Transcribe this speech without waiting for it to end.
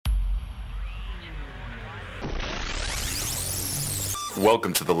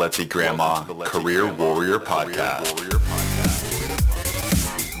Welcome to the Let's Eat Grandma Career Warrior Podcast.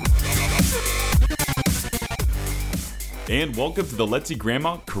 And welcome to the Let's Eat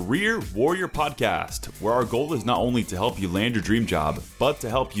Grandma Career Warrior Podcast, where our goal is not only to help you land your dream job, but to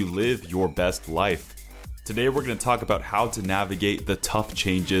help you live your best life. Today, we're going to talk about how to navigate the tough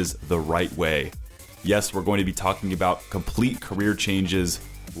changes the right way. Yes, we're going to be talking about complete career changes,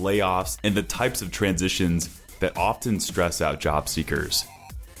 layoffs, and the types of transitions that often stress out job seekers.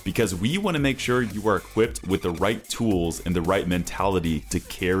 Because we want to make sure you are equipped with the right tools and the right mentality to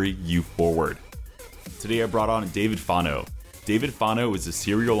carry you forward. Today I brought on David Fano. David Fano is a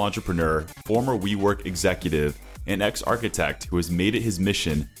serial entrepreneur, former WeWork executive, and ex-architect who has made it his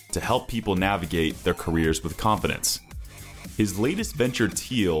mission to help people navigate their careers with confidence. His latest venture,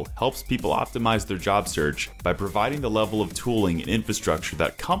 Teal, helps people optimize their job search by providing the level of tooling and infrastructure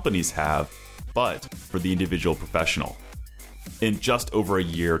that companies have, but for the individual professional. In just over a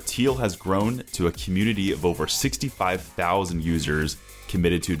year, Teal has grown to a community of over 65,000 users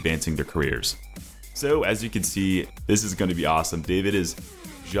committed to advancing their careers. So as you can see, this is going to be awesome. David is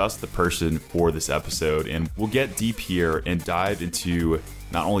just the person for this episode, and we'll get deep here and dive into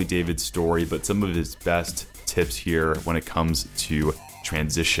not only David's story, but some of his best tips here when it comes to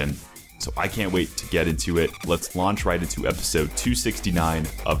transition. So I can't wait to get into it. Let's launch right into episode 269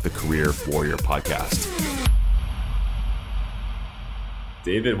 of the Career Warrior Podcast.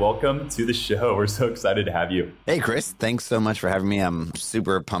 David, welcome to the show. We're so excited to have you. Hey, Chris. Thanks so much for having me. I'm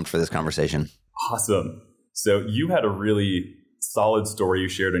super pumped for this conversation. Awesome. So you had a really solid story you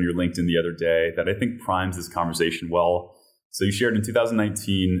shared on your LinkedIn the other day that I think primes this conversation well. So you shared in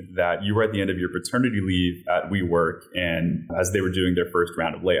 2019 that you were at the end of your paternity leave at WeWork and as they were doing their first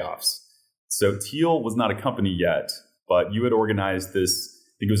round of layoffs. So Teal was not a company yet, but you had organized this,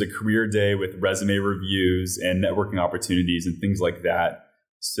 I think it was a career day with resume reviews and networking opportunities and things like that.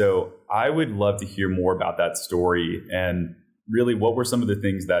 So I would love to hear more about that story and really what were some of the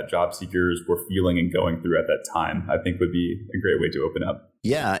things that job seekers were feeling and going through at that time. I think would be a great way to open up.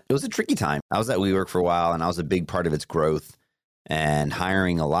 Yeah, it was a tricky time. I was at WeWork for a while and I was a big part of its growth and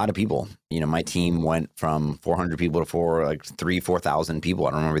hiring a lot of people. You know, my team went from 400 people to 4,000 people.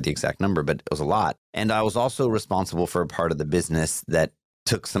 I don't remember the exact number, but it was a lot. And I was also responsible for a part of the business that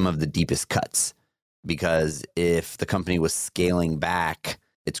took some of the deepest cuts, because if the company was scaling back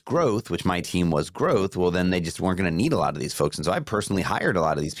its growth, which my team was growth, well, then they just weren't going to need a lot of these folks. And so I personally hired a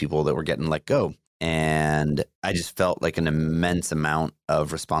lot of these people that were getting let go. And I just felt like an immense amount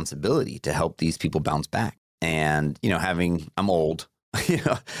of responsibility to help these people bounce back. And, you know, I'm old,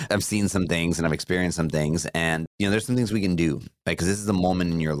 I've seen some things and I've experienced some things. And, you know, there's some things we can do, right? Because this is a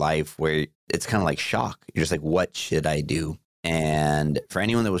moment in your life where it's kind of like shock. You're just like, what should I do? And for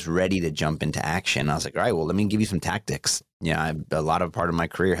anyone that was ready to jump into action, I was like, all right, well, let me give you some tactics. You know, a lot of part of my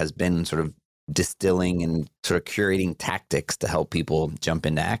career has been sort of distilling and sort of curating tactics to help people jump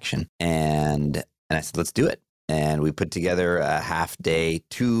into action. And I said, let's do it. And we put together a half-day,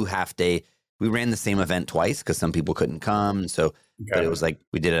 2 half-day. We ran the same event twice because some people couldn't come. So but it was like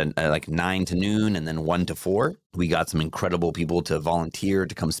we did a like 9 to noon and then 1 to 4. We got some incredible people to volunteer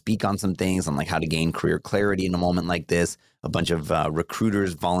to come speak on some things on like how to gain career clarity in a moment like this. A bunch of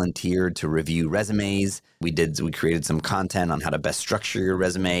recruiters volunteered to review resumes. We created some content on how to best structure your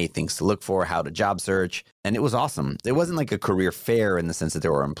resume, things to look for, how to job search. And it was awesome. It wasn't like a career fair in the sense that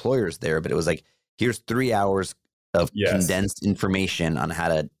there were employers there, but it was like, here's 3 hours of condensed information on how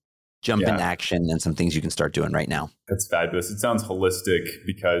to jump into action and some things you can start doing right now. That's fabulous. It sounds holistic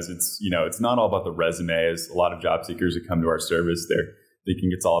because it's not all about the resume. As a lot of job seekers who come to our service, they're thinking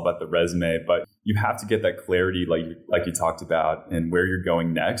it's all about the resume, but you have to get that clarity like you talked about and where you're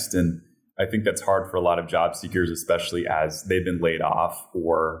going next. And I think that's hard for a lot of job seekers, especially as they've been laid off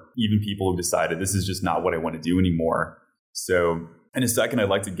or even people who decided this is just not what I want to do anymore. So in a second, I'd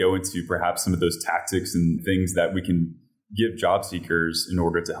like to go into perhaps some of those tactics and things that we can give job seekers in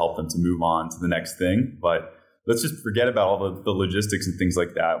order to help them to move on to the next thing. But let's just forget about all the logistics and things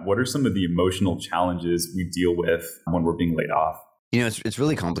like that. What are some of the emotional challenges we deal with when we're being laid off? You know, it's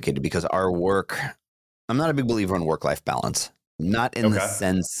really complicated because our work, I'm not a big believer in work-life balance, not in the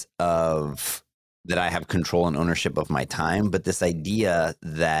sense of that I have control and ownership of my time, but this idea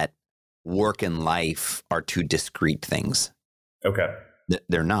that work and life are two discrete things. Okay.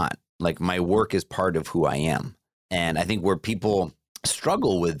 They're not. Like my work is part of who I am. And I think where people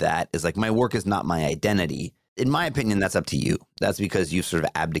struggle with that is like, my work is not my identity. In my opinion, that's up to you. That's because you've sort of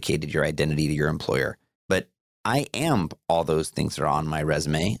abdicated your identity to your employer. But I am all those things that are on my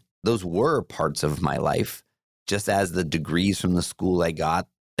resume. Those were parts of my life, just as the degrees from the school I got,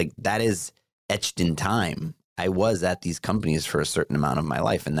 like that is etched in time. I was at these companies for a certain amount of my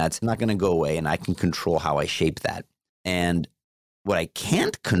life, and that's not going to go away, and I can control how I shape that. And what I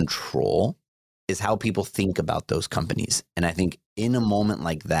can't control is how people think about those companies. And I think in a moment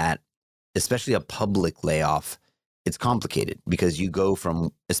like that, especially a public layoff, it's complicated because you go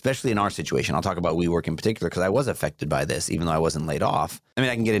from, especially in our situation, I'll talk about WeWork in particular because I was affected by this, even though I wasn't laid off. I mean,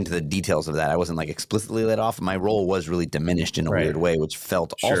 I can get into the details of that. I wasn't like explicitly laid off. My role was really diminished in a weird way, which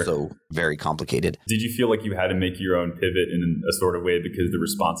felt also very complicated. Did you feel like you had to make your own pivot in a sort of way because the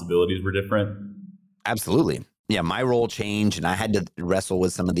responsibilities were different? Absolutely. Yeah, my role changed and I had to wrestle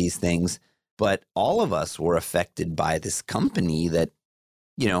with some of these things. But all of us were affected by this company that,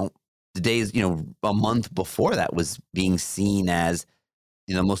 the days, a month before that was being seen as,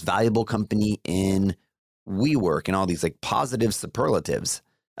 the most valuable company in WeWork and all these like positive superlatives.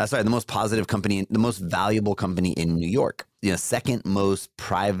 The most positive company, the most valuable company in New York. Second most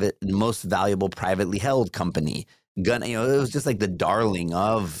valuable privately held company. It was just like the darling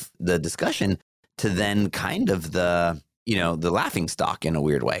of the discussion to then kind of the laughing stock in a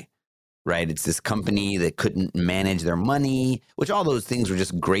weird way. Right. It's this company that couldn't manage their money, which all those things were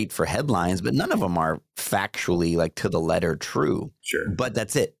just great for headlines, but none of them are factually like to the letter true. Sure. But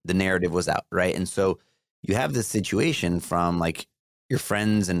that's it. The narrative was out. Right. And so you have this situation from like your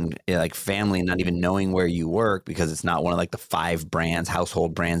friends and like family not even knowing where you work because it's not one of like the 5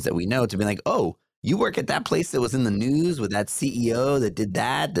 household brands that we know, to be like, oh, you work at that place that was in the news with that CEO that did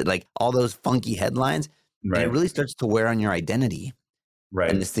that like all those funky headlines. Right. And it really starts to wear on your identity. Right.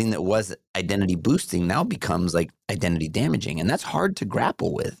 And this thing that was identity boosting now becomes like identity damaging. And that's hard to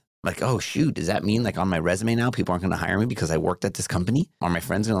grapple with. Like, oh, shoot, does that mean like on my resume now, people aren't going to hire me because I worked at this company? Are my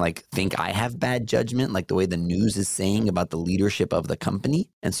friends going to like think I have bad judgment, like the way the news is saying about the leadership of the company?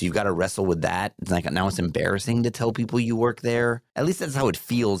 And so you've got to wrestle with that. It's like now it's embarrassing to tell people you work there. At least that's how it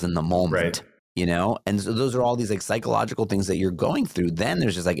feels in the moment. Right. And so those are all these like psychological things that you're going through. Then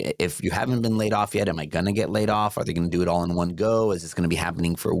there's just like, if you haven't been laid off yet, am I going to get laid off? Are they going to do it all in one go? Is this going to be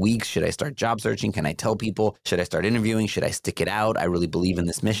happening for weeks? Should I start job searching? Can I tell people? Should I start interviewing? Should I stick it out? I really believe in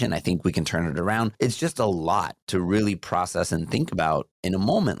this mission. I think we can turn it around. It's just a lot to really process and think about in a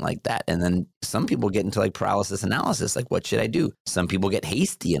moment like that. And then some people get into like paralysis analysis. Like, what should I do? Some people get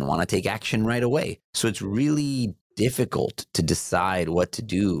hasty and want to take action right away. So it's really difficult to decide what to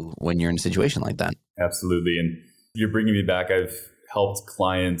do when you're in a situation like that. Absolutely. And you're bringing me back. I've helped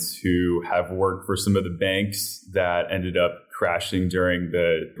clients who have worked for some of the banks that ended up crashing during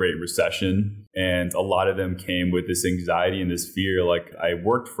the Great Recession. And a lot of them came with this anxiety and this fear, like, I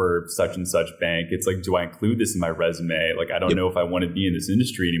worked for such and such bank. It's like, do I include this in my resume? Like, I don't know if I want to be in this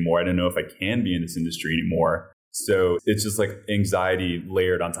industry anymore. I don't know if I can be in this industry anymore. So it's just like anxiety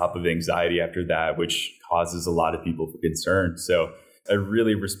layered on top of anxiety after that, which causes a lot of people concern. So I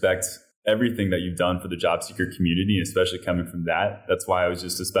really respect everything that you've done for the job seeker community, especially coming from that. That's why I was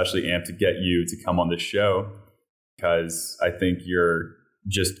just especially amped to get you to come on this show, because I think you're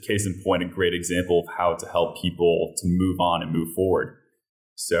just case in point, a great example of how to help people to move on and move forward.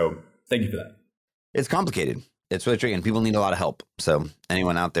 So thank you for that. It's complicated. It's really tricky and people need a lot of help. So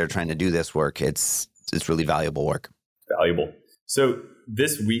anyone out there trying to do this work, it's really valuable work. Valuable. So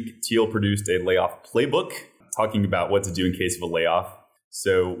this week, Teal produced a layoff playbook talking about what to do in case of a layoff.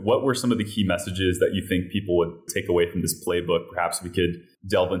 So what were some of the key messages that you think people would take away from this playbook? Perhaps we could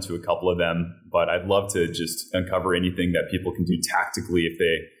delve into a couple of them, but I'd love to just uncover anything that people can do tactically if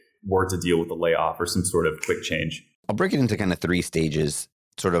they were to deal with a layoff or some sort of quick change. I'll break it into kind of 3 stages,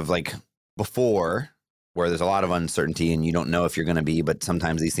 sort of like before, where there's a lot of uncertainty and you don't know if you're going to be, but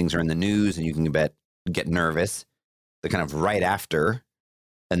sometimes these things are in the news and you can get nervous. The kind of right after,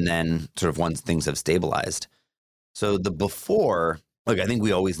 and then sort of once things have stabilized. So the before, look, I think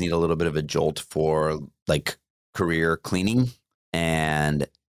we always need a little bit of a jolt for like career cleaning. And,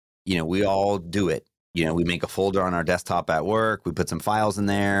 we all do it. We make a folder on our desktop at work. We put some files in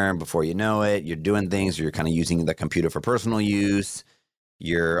there. Before you know it, you're doing things. You're kind of using the computer for personal use.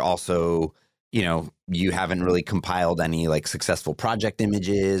 You're also, you haven't really compiled any like successful project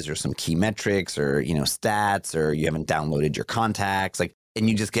images or some key metrics or, stats, or you haven't downloaded your contacts. And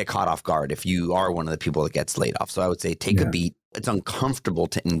you just get caught off guard if you are one of the people that gets laid off. So I would say take a beat. It's uncomfortable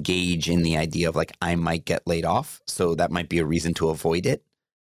to engage in the idea of like, I might get laid off. So that might be a reason to avoid it.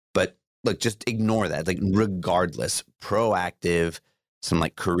 But look, just ignore that. Like regardless, proactive, some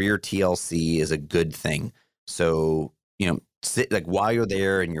like career TLC is a good thing. So, sit like while you're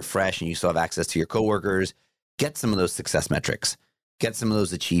there and you're fresh and you still have access to your coworkers, get some of those success metrics, get some of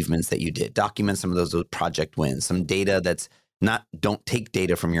those achievements that you did, document some of those project wins, some data that's don't take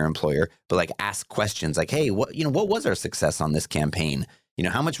data from your employer, but like ask questions like, hey, what was our success on this campaign?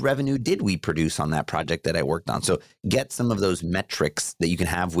 How much revenue did we produce on that project that I worked on? So get some of those metrics that you can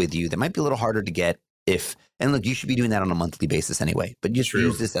have with you that might be a little harder to get and look, you should be doing that on a monthly basis anyway, but just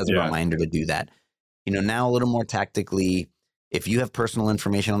use this as a reminder to do that. Now a little more tactically, if you have personal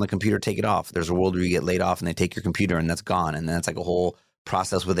information on the computer, take it off. There's a world where you get laid off and they take your computer and that's gone. And then it's like a whole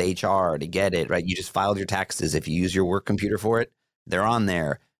process with HR to get it, right? You just filed your taxes. If you use your work computer for it, they're on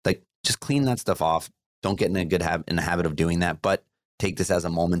there. Like, just clean that stuff off. Don't get in the habit of doing that, but take this as a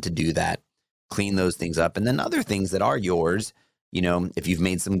moment to do that. Clean those things up. And then other things that are yours, if you've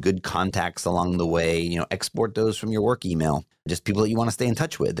made some good contacts along the way, export those from your work email. Just people that you want to stay in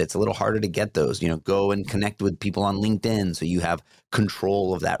touch with. It's a little harder to get those. Go and connect with people on LinkedIn so you have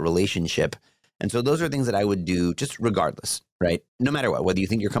control of that relationship. And so those are things that I would do just regardless, right? No matter what, whether you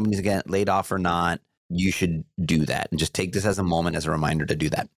think your company's going to get laid off or not, you should do that and just take this as a moment, as a reminder to do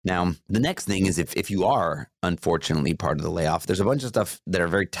that. Now, the next thing is if you are unfortunately part of the layoff, there's a bunch of stuff that are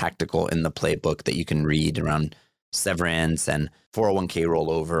very tactical in the playbook that you can read around severance and 401k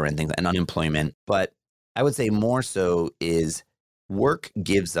rollover and things and unemployment. But I would say more so is work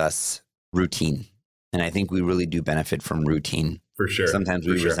gives us routine. And I think we really do benefit from routine. For sure. Sometimes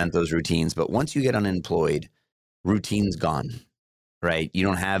we resent those routines, but once you get unemployed, routine's gone, right? You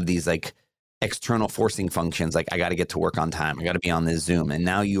don't have these like external forcing functions like I got to get to work on time. I got to be on this Zoom. And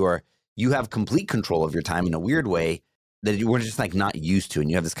now you have complete control of your time in a weird way that you were just like not used to. And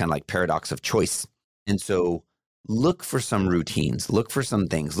you have this kind of like paradox of choice. And so look for some routines, look for some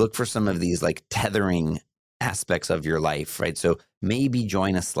things, look for some of these like tethering aspects of your life, right? So maybe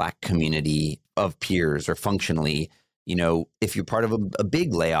join a Slack community of peers or functionally, if you're part of a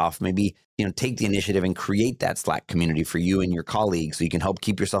big layoff, maybe, take the initiative and create that Slack community for you and your colleagues so you can help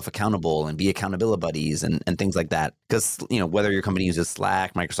keep yourself accountable and be accountability buddies and things like that. Because, whether your company uses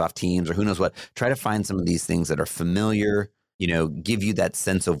Slack, Microsoft Teams, or who knows what, try to find some of these things that are familiar, give you that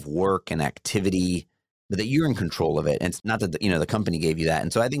sense of work and activity, but that you're in control of it. And it's not that, the company gave you that.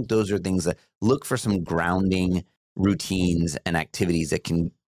 And so I think those are things that look for some grounding routines and activities that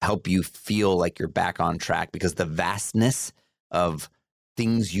can help you feel like you're back on track, because the vastness of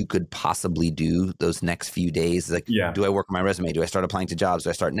things you could possibly do those next few days is like, do I work on my resume? Do I start applying to jobs? Do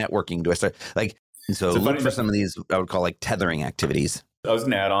I start networking? Do I start and so look for some of these, I would call like tethering activities. I was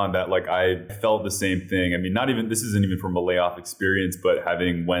going to add on that, like, I felt the same thing. I mean, this isn't even from a layoff experience, but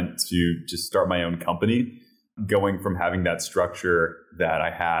having went to just start my own company, going from having that structure that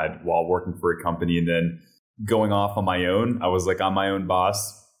I had while working for a company and then going off on my own, I was like, I'm my own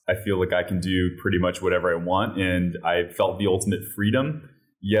boss. I feel like I can do pretty much whatever I want. And I felt the ultimate freedom.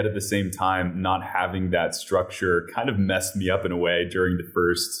 Yet at the same time, not having that structure kind of messed me up in a way during the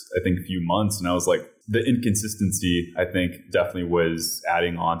first, I think, few months. And I was like, the inconsistency, I think, definitely was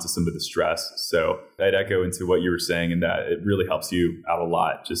adding on to some of the stress. So I'd echo into what you were saying, and that it really helps you out a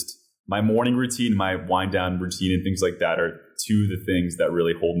lot. Just my morning routine, my wind down routine and things like that are two of the things that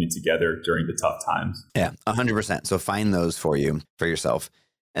really hold me together during the tough times. Yeah, 100%. So find those for yourself.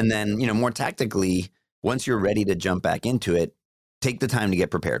 And then, more tactically, once you're ready to jump back into it, take the time to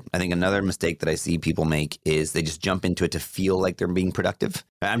get prepared. I think another mistake that I see people make is they just jump into it to feel like they're being productive.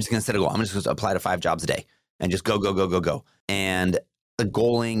 I'm just going to set a goal. I'm just going to apply to 5 jobs a day and just go. And the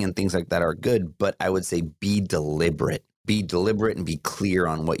goaling and things like that are good, but I would say be deliberate. Be deliberate and be clear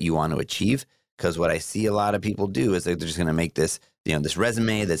on what you want to achieve. Because what I see a lot of people do is they're just going to make this, this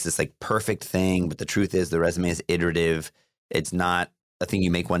resume that's this like perfect thing. But the truth is the resume is iterative. It's not a thing you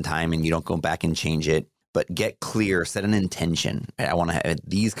make one time and you don't go back and change it. But get clear, set an intention. I want to have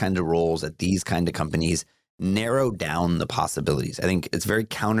these kinds of roles at these kind of companies, narrow down the possibilities. I think it's very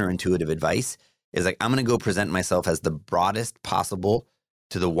counterintuitive advice. Is like, I'm going to go present myself as the broadest possible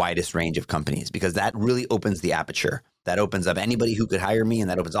to the widest range of companies, because that really opens the aperture. That opens up anybody who could hire me, and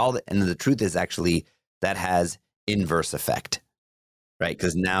that opens all the, and the truth is actually that has inverse effect, right?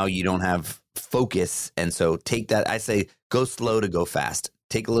 Because now you don't have focus. And so take that, I say, go slow to go fast.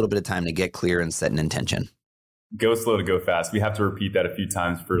 Take a little bit of time to get clear and set an intention. Go slow to go fast. We have to repeat that a few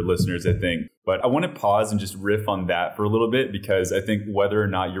times for listeners, I think. But I want to pause and just riff on that for a little bit, because I think whether or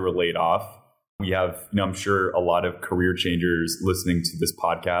not you were laid off, we have, I'm sure a lot of career changers listening to this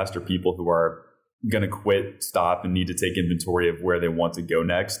podcast or people who are going to quit, stop, and need to take inventory of where they want to go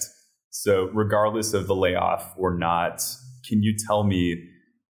next. So regardless of the layoff or not, can you tell me,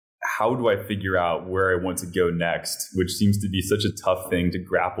 how do I figure out where I want to go next, which seems to be such a tough thing to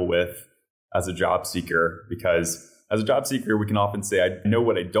grapple with as a job seeker? Because as a job seeker, we can often say, I know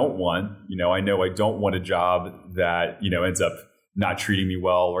what I don't want. I know I don't want a job that, ends up not treating me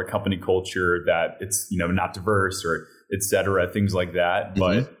well, or a company culture that it's, not diverse, or et cetera, things like that. Mm-hmm.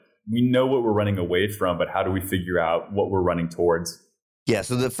 But we know what we're running away from, but how do we figure out what we're running towards? Yeah.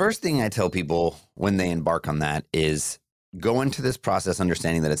 So the first thing I tell people when they embark on that is go into this process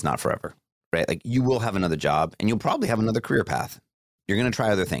understanding that it's not forever, right? Like you will have another job and you'll probably have another career path. You're going to try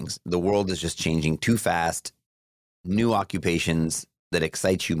other things. The world is just changing too fast. New occupations that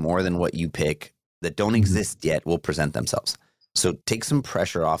excite you more than what you pick that don't exist yet will present themselves. So take some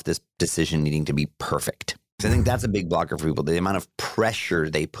pressure off this decision needing to be perfect. So I think that's a big blocker for people. The amount of pressure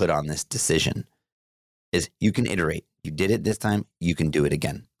they put on this decision is you can iterate. You did it this time, you can do it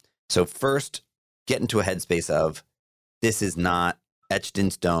again. So first, get into a headspace of this is not etched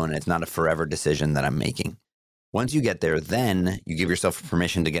in stone. It's not a forever decision that I'm making. Once you get there, then you give yourself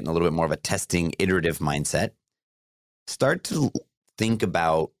permission to get in a little bit more of a testing, iterative mindset. Start to think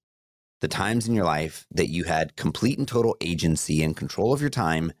about the times in your life that you had complete and total agency and control of your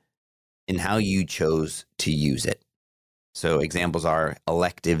time and how you chose to use it. So examples are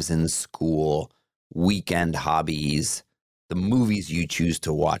electives in school, weekend hobbies, the movies you choose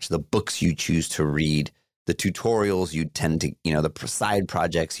to watch, the books you choose to read, the tutorials you tend to, the side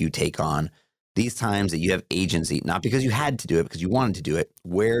projects you take on. These times that you have agency, not because you had to do it, because you wanted to do it,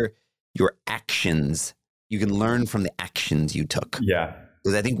 where your actions, you can learn from the actions you took. Yeah.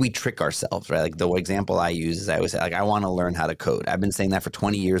 Because I think we trick ourselves, right? Like the example I use is I always say, like, I want to learn how to code. I've been saying that for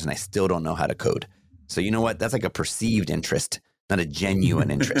 20 years and I still don't know how to code. So you know what? That's like a perceived interest, not a genuine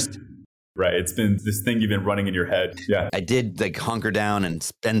interest. Right. It's been this thing you've been running in your head. Yeah. I did like hunker down and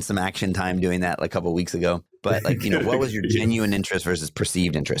spend some action time doing that like a couple of weeks ago. But like, what was your genuine interest versus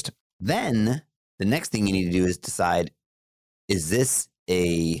perceived interest? Then the next thing you need to do is decide, is this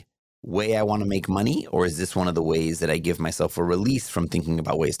a way I want to make money, or is this one of the ways that I give myself a release from thinking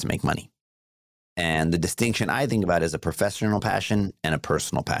about ways to make money? And the distinction I think about is a professional passion and a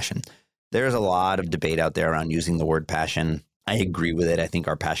personal passion. There's a lot of debate out there around using the word passion. I agree with it. I think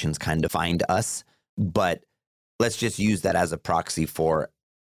our passions kind of find us, but let's just use that as a proxy for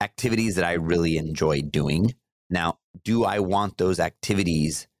activities that I really enjoy doing. Now, do I want those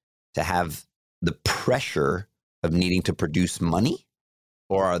activities to have the pressure of needing to produce money?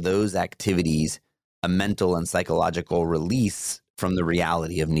 Or are those activities a mental and psychological release from the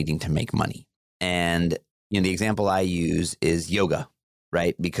reality of needing to make money? And the example I use is yoga,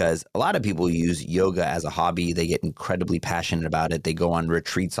 right? Because a lot of people use yoga as a hobby. They get incredibly passionate about it. They go on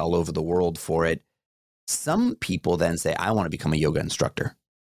retreats all over the world for it. Some people then say, I want to become a yoga instructor.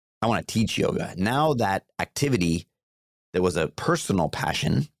 I want to teach yoga. Now that activity that was a personal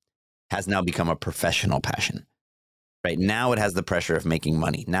passion has now become a professional passion. Right now it has the pressure of making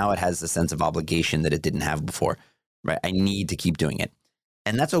money. Now it has the sense of obligation that it didn't have before, right? I need to keep doing it.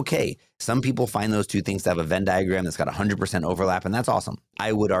 And that's okay. Some people find those two things to have a Venn diagram that's got 100% overlap, and that's awesome.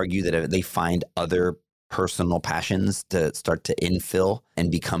 I would argue that if they find other personal passions to start to infill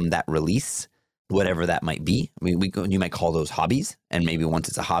and become that release, whatever that might be. I mean, you might call those hobbies, and maybe once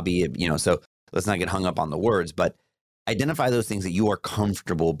it's a hobby, so let's not get hung up on the words, but identify those things that you are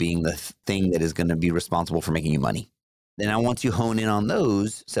comfortable being the thing that is going to be responsible for making you money. Then once you hone in on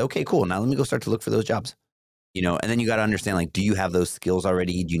those, say, okay, cool. Now let me go start to look for those jobs, and then you got to understand, like, do you have those skills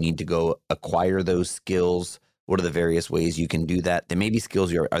already? Do you need to go acquire those skills? What are the various ways you can do that? There may be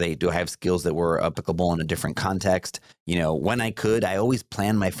skills. Do I have skills that were applicable in a different context? When I could, I always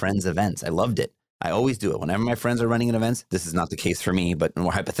plan my friends' events. I loved it. I always do it. Whenever my friends are running an event, this is not the case for me, but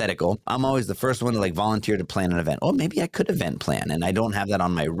more hypothetical. I'm always the first one to volunteer to plan an event. Oh, maybe I could event plan, and I don't have that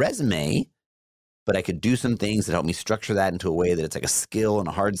on my resume, but I could do some things that help me structure that into a way that it's like a skill and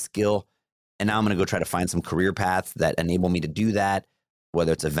a hard skill. And now I'm going to go try to find some career paths that enable me to do that,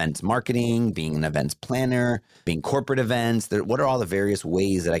 whether it's events marketing, being an events planner, being corporate events. What are all the various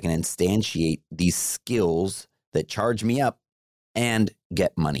ways that I can instantiate these skills that charge me up and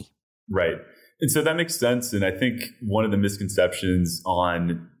get money? Right. And so that makes sense. And I think one of the misconceptions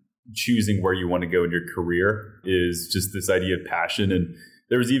on choosing where you want to go in your career is just this idea of passion. And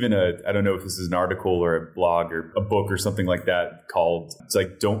there was even I don't know if this is an article or a blog or a book or something like that called, it's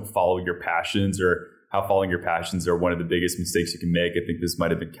like, don't follow your passions, or how following your passions are one of the biggest mistakes you can make. I think this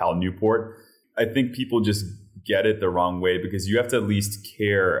might have been Cal Newport. I think people just get it the wrong way, because you have to at least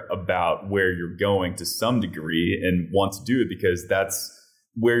care about where you're going to some degree and want to do it, because that's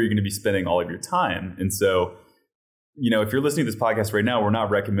where you're going to be spending all of your time. And so, if you're listening to this podcast right now, we're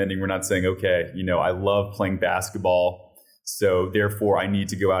not saying, okay, I love playing basketball, so therefore I need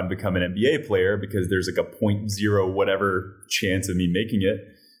to go out and become an NBA player because there's like a 0.0 whatever chance of me making it.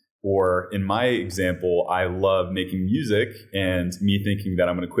 Or in my example, I love making music, and me thinking that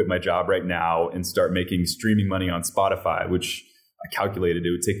I'm going to quit my job right now and start making streaming money on Spotify, which I calculated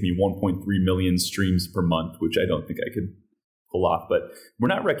it would take me 1.3 million streams per month, which I don't think I could pull off. But we're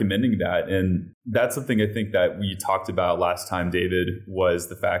not recommending that. And that's something I think that we talked about last time, David, was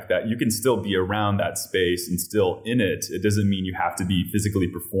the fact that you can still be around that space and still in it. It doesn't mean you have to be physically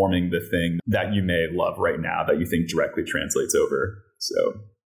performing the thing that you may love right now that you think directly translates over. So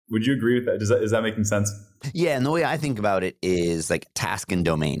would you agree with that? Is that making sense? Yeah. And the way I think about it is like task and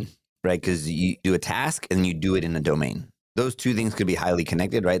domain, right? Because you do a task and you do it in a domain. Those two things could be highly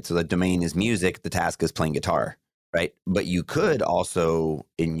connected, right? So the domain is music, the task is playing guitar, right? But you could also,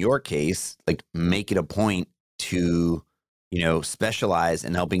 in your case, like make it a point to, specialize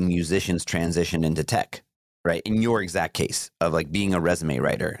in helping musicians transition into tech, right? In your exact case of like being a resume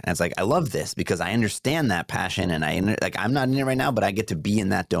writer. And it's like, I love this because I understand that passion and I'm not in it right now, but I get to be in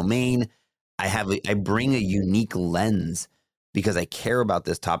that domain. I bring a unique lens because I care about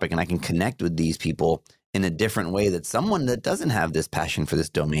this topic and I can connect with these people in a different way that someone that doesn't have this passion for this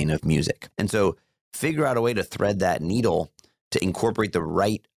domain of music. And so figure out a way to thread that needle to incorporate the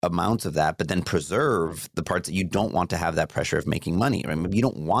right amounts of that, but then preserve the parts that you don't want to have that pressure of making money. Right? Maybe you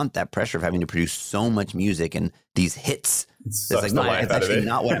don't want that pressure of having to produce so much music and these hits. It's like, no, it's actually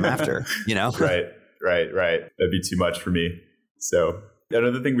not what I'm after, Right. That'd be too much for me. So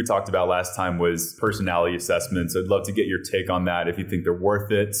another thing we talked about last time was personality assessments. I'd love to get your take on that. If you think they're worth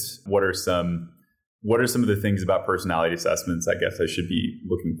it, what are some of the things about personality assessments I guess I should be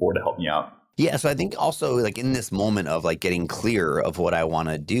looking for to help me out? Yeah. So I think also like in this moment of like getting clear of what I want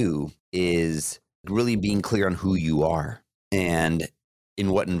to do is really being clear on who you are and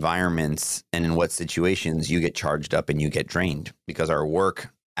in what environments and in what situations you get charged up and you get drained, because our work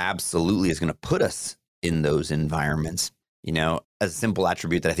absolutely is going to put us in those environments. As a simple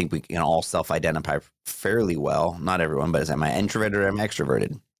attribute that I think we can all self-identify fairly well, not everyone, but am I introverted or am I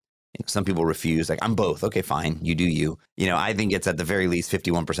extroverted? Some people refuse, like, I'm both. Okay, fine. You do you. I think it's at the very least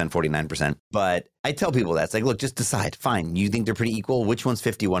 51%, 49%. But I tell people that. It's like, look, just decide. Fine. You think they're pretty equal? Which one's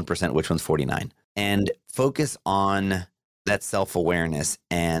 51%? Which one's 49%? And focus on that self-awareness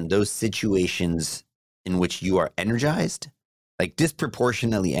and those situations in which you are energized, like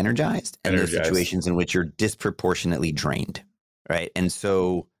disproportionately energized, and those situations in which you're disproportionately drained, right? And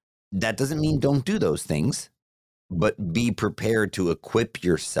so that doesn't mean don't do those things, but be prepared to equip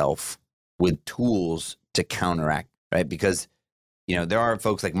yourself with tools to counteract, right? Because, there are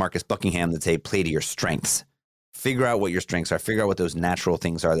folks like Marcus Buckingham that say, play to your strengths. Figure out what your strengths are. Figure out what those natural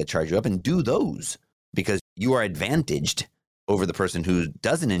things are that charge you up and do those, because you are advantaged over the person who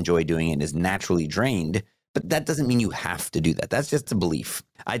doesn't enjoy doing it and is naturally drained. But that doesn't mean you have to do that. That's just a belief.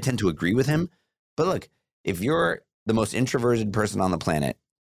 I tend to agree with him. But look, if you're the most introverted person on the planet,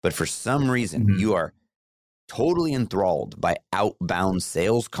 but for some reason you are totally enthralled by outbound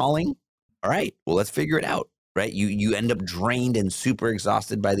sales calling, all right, well, let's figure it out, right? You end up drained and super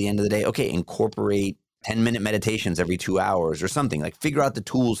exhausted by the end of the day. Okay, incorporate 10-minute meditations every 2 hours or something. Like, figure out the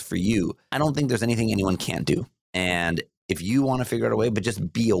tools for you. I don't think there's anything anyone can't do. And if you want to figure out a way, but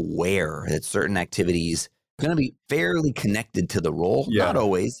just be aware that certain activities are going to be fairly connected to the role, not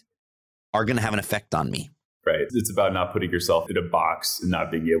always, are going to have an effect on me. Right. It's about not putting yourself in a box and not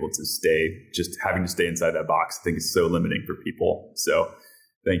being able to just having to stay inside that box. I think it's so limiting for people. So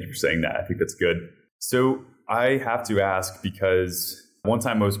thank you for saying that. I think that's good. So I have to ask, because one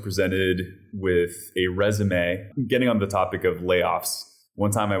time I was presented with a resume, getting on the topic of layoffs.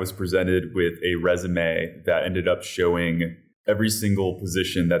 One time I was presented with a resume that ended up showing every single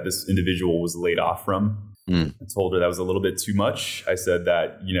position that this individual was laid off from. I told her that was a little bit too much. I said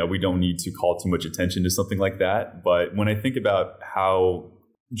that, we don't need to call too much attention to something like that. But when I think about how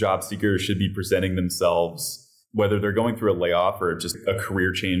job seekers should be presenting themselves, whether they're going through a layoff or just a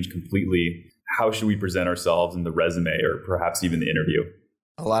career change completely, how should we present ourselves in the resume or perhaps even the interview?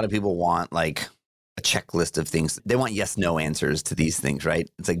 A lot of people want like a checklist of things. They want yes, no answers to these things, right?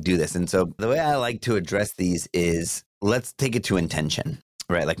 It's like, do this. And so the way I like to address these is, let's take it to intention,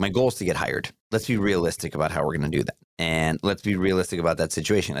 right? Like, my goal is to get hired. Let's be realistic about how we're going to do that. And let's be realistic about that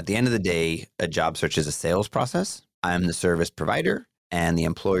situation. At the end of the day, a job search is a sales process. I'm the service provider and the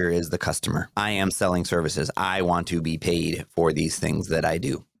employer is the customer. I am selling services. I want to be paid for these things that I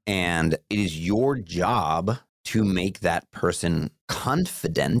do. And it is your job to make that person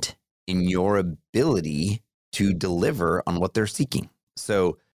confident in your ability to deliver on what they're seeking.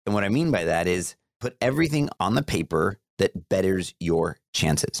 So, and what I mean by that is put everything on the paper that betters your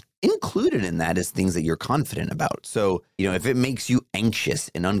chances. Included in that is things that you're confident about. So, if it makes you anxious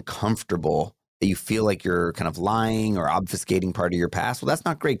and uncomfortable, that you feel like you're kind of lying or obfuscating part of your past, well, that's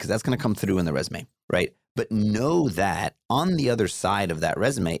not great, because that's going to come through in the resume, right? But know that on the other side of that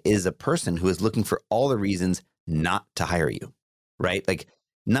resume is a person who is looking for all the reasons not to hire you, right? Like,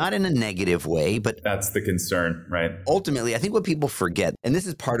 not in a negative way, but that's the concern, right? Ultimately, I think what people forget, and this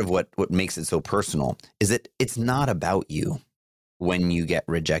is part of what makes it so personal, is that it's not about you when you get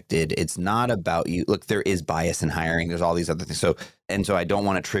rejected. It's not about you. Look, there is bias in hiring. There's all these other things. So I don't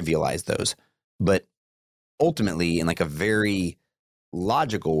want to trivialize those. But ultimately, in like a very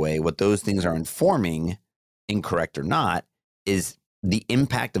logical way, what those things are informing, incorrect or not, is the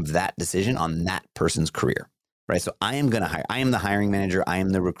impact of that decision on that person's career, right? So I am going to hire. I am the hiring manager. I am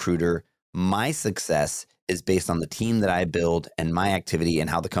the recruiter. My success is based on the team that I build and my activity and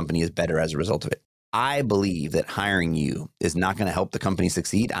how the company is better as a result of it. I believe that hiring you is not going to help the company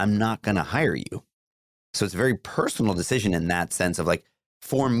succeed. I'm not going to hire you. So it's a very personal decision in that sense of like,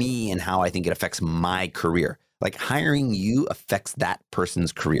 for me and how I think it affects my career. Like hiring you affects that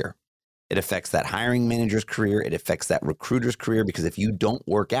person's career. It affects that hiring manager's career. It affects that recruiter's career, because if you don't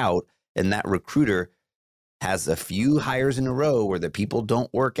work out and that recruiter has a few hires in a row where the people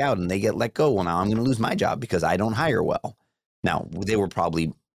don't work out and they get let go, well, now I'm going to lose my job because I don't hire well. Now, they were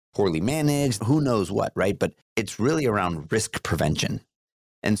probably poorly managed, who knows what, right? But it's really around risk prevention.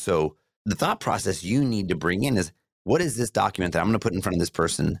 And so the thought process you need to bring in is, what is this document that I'm going to put in front of this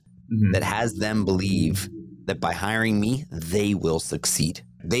person that has them believe that by hiring me, they will succeed?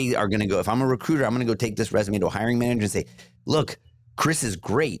 They are going to go, if I'm a recruiter, I'm going to go take this resume to a hiring manager and say, look, Chris is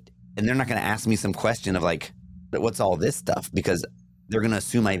great. And they're not going to ask me some question of like, what's all this stuff? Because they're going to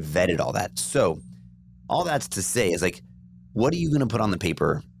assume I vetted all that. So all that's to say is like, what are you going to put on the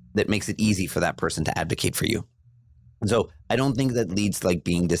paper that makes it easy for that person to advocate for you? And so I don't think that leads to like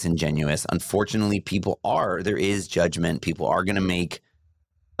being disingenuous. Unfortunately, there is judgment. People are going to make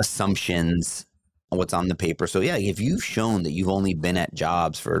assumptions on what's on the paper. So yeah, if you've shown that you've only been at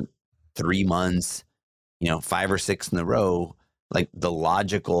jobs for 3 months, 5 or 6 in a row, like the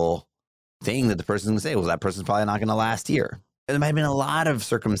logical thing that the person's going to say, well, that person's probably not going to last here. And there might have been a lot of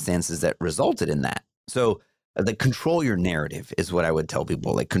circumstances that resulted in that. So control your narrative is what I would tell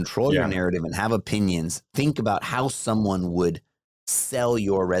people. Like control your narrative and have opinions. Think about how someone would sell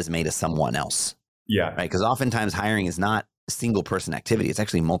your resume to someone else. Yeah. Right. Because oftentimes hiring is not a single person activity. It's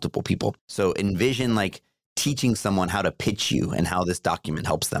actually multiple people. So envision like teaching someone how to pitch you and how this document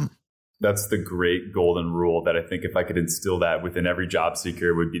helps them. That's the great golden rule that I think if I could instill that within every job seeker,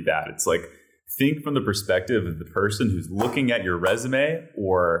 it would be that. It's like, think from the perspective of the person who's looking at your resume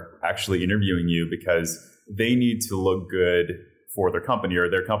or actually interviewing you, because they need to look good for their company, or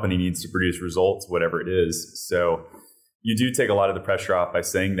their company needs to produce results, whatever it is. So you do take a lot of the pressure off by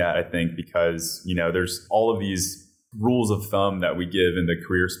saying that, I think, because, there's all of these rules of thumb that we give in the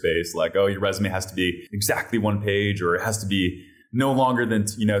career space, like, oh, your resume has to be exactly 1 page, or it has to be no longer than,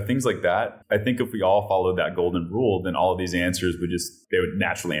 things like that. I think if we all followed that golden rule, then all of these answers they would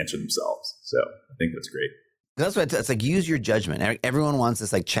naturally answer themselves. So I think that's great. That's what it's like. Use your judgment. Everyone wants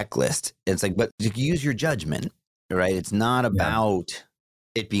this like checklist. It's like, but use your judgment, right? It's not about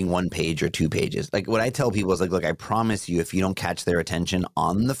it being 1 page or 2 pages. Like what I tell people is like, look, I promise you, if you don't catch their attention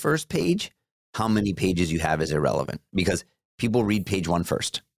on the first page, how many pages you have is irrelevant, because people read page 1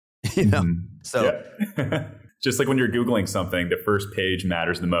 first. So just like when you're Googling something, the first page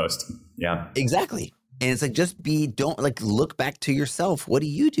matters the most. Yeah, exactly. And it's like, don't like look back to yourself. What do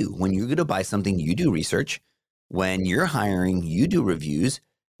you do when you're going to buy something? You do research. When you're hiring, you do reviews.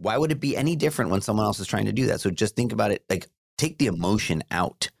 Why would it be any different when someone else is trying to do that? So just think about it, like take the emotion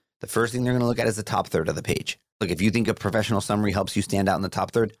out. The first thing they're going to look at is the top third of the page. Look, if you think a professional summary helps you stand out in the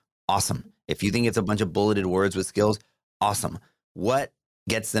top third, awesome. If you think it's a bunch of bulleted words with skills, awesome. What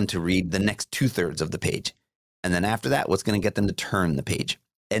gets them to read the next 2/3 of the page? And then after that, what's going to get them to turn the page?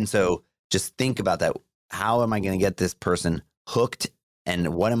 And so just think about that. How am I going to get this person hooked?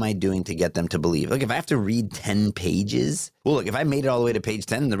 And what am I doing to get them to believe? Like if I have to read 10 pages, well, look, if I made it all the way to page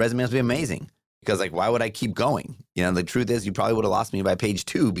 10, the resume must be amazing, because like, why would I keep going? The truth is you probably would have lost me by page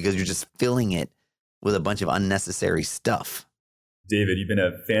 2 because you're just filling it with a bunch of unnecessary stuff. David, you've been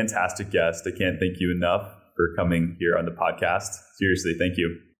a fantastic guest. I can't thank you enough for coming here on the podcast. Seriously, thank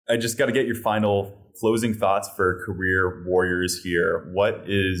you. I just got to get your final closing thoughts for career warriors here. What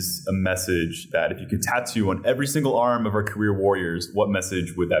is a message that if you could tattoo on every single arm of our career warriors, what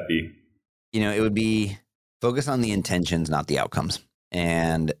message would that be? It would be focus on the intentions, not the outcomes.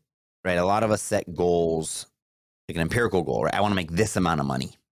 And right, a lot of us set goals, like an empirical goal, right? I want to make this amount of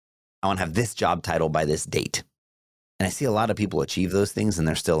money. I want to have this job title by this date. And I see a lot of people achieve those things and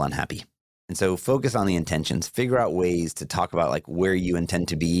they're still unhappy. And so focus on the intentions, figure out ways to talk about like where you intend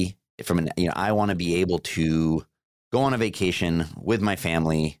to be. I want to be able to go on a vacation with my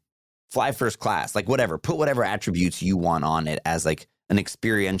family, fly first class, like whatever, put whatever attributes you want on it as like an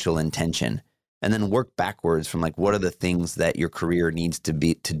experiential intention. and then work backwards from like, what are the things that your career needs to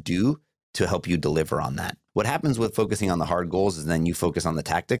do to help you deliver on that? What happens with focusing on the hard goals is then you focus on the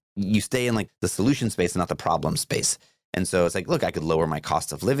tactic. You stay in like the solution space and not the problem space. And so it's like, look, I could lower my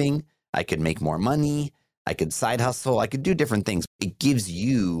cost of living. I could make more money. I could side hustle. I could do different things. It gives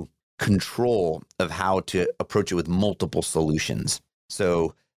you control of how to approach it with multiple solutions.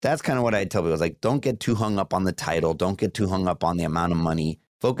 So that's kind of what I tell people. Is like, don't get too hung up on the title. Don't get too hung up on the amount of money.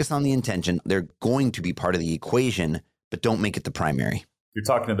 Focus on the intention. They're going to be part of the equation, but don't make it the primary. You're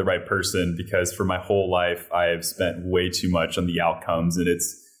talking to the right person, because for my whole life, I have spent way too much on the outcomes. And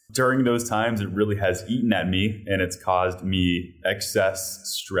it's during those times, it really has eaten at me, and it's caused me excess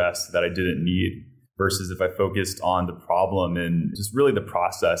stress that I didn't need. Versus if I focused on the problem and just really the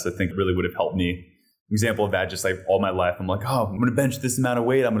process, I think really would have helped me. Example of that, just like all my life, I'm like, oh, I'm going to bench this amount of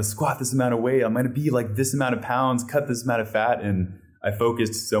weight. I'm going to squat this amount of weight. I'm going to be like this amount of pounds, cut this amount of fat. And I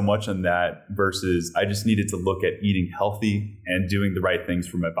focused so much on that versus I just needed to look at eating healthy and doing the right things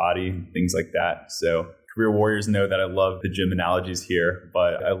for my body, things like that. So career warriors know that I love the gym analogies here,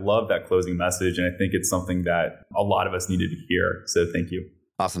 but I love that closing message. And I think it's something that a lot of us needed to hear. So thank you.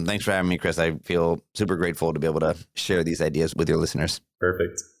 Awesome. Thanks for having me, Chris. I feel super grateful to be able to share these ideas with your listeners.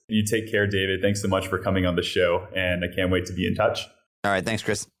 Perfect. You take care, David. Thanks so much for coming on the show, and I can't wait to be in touch. All right. Thanks,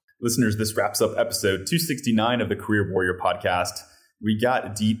 Chris. Listeners, this wraps up episode 269 of the Career Warrior Podcast. We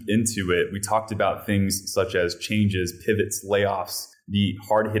got deep into it. We talked about things such as changes, pivots, layoffs, the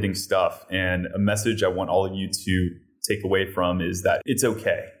hard-hitting stuff, and a message I want all of you to take away from is that it's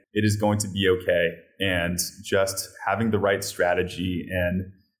okay. It is going to be okay. And just having the right strategy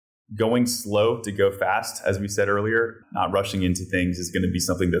and going slow to go fast, as we said earlier, not rushing into things is going to be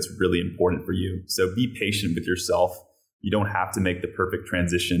something that's really important for you. So be patient with yourself. You don't have to make the perfect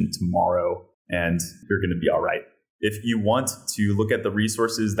transition tomorrow, and you're going to be all right. If you want to look at the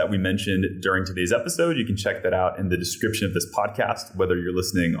resources that we mentioned during today's episode, you can check that out in the description of this podcast, whether you're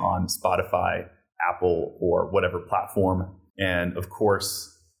listening on Spotify, Apple, or whatever platform. And of course,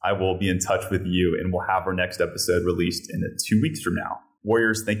 I will be in touch with you, and we'll have our next episode released in 2 weeks from now.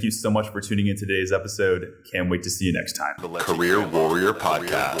 Warriors, thank you so much for tuning in today's episode. Can't wait to see you next time. Career Warrior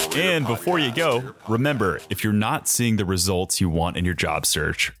Podcast. And before you go, remember, if you're not seeing the results you want in your job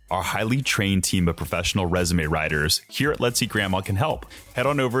search, our highly trained team of professional resume writers here at Let's Eat Grandma can help. Head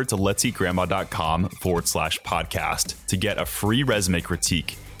on over to let'seatgrandma.com/podcast to get a free resume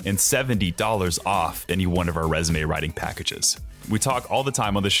critique and $70 off any one of our resume writing packages. We talk all the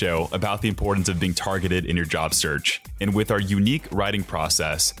time on the show about the importance of being targeted in your job search. And with our unique writing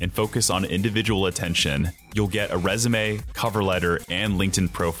process and focus on individual attention, you'll get a resume, cover letter, and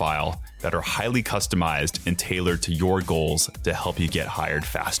LinkedIn profile that are highly customized and tailored to your goals to help you get hired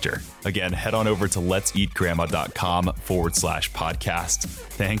faster. Again, head on over to let'seatgrandma.com/podcast.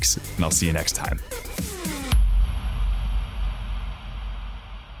 Thanks, and I'll see you next time.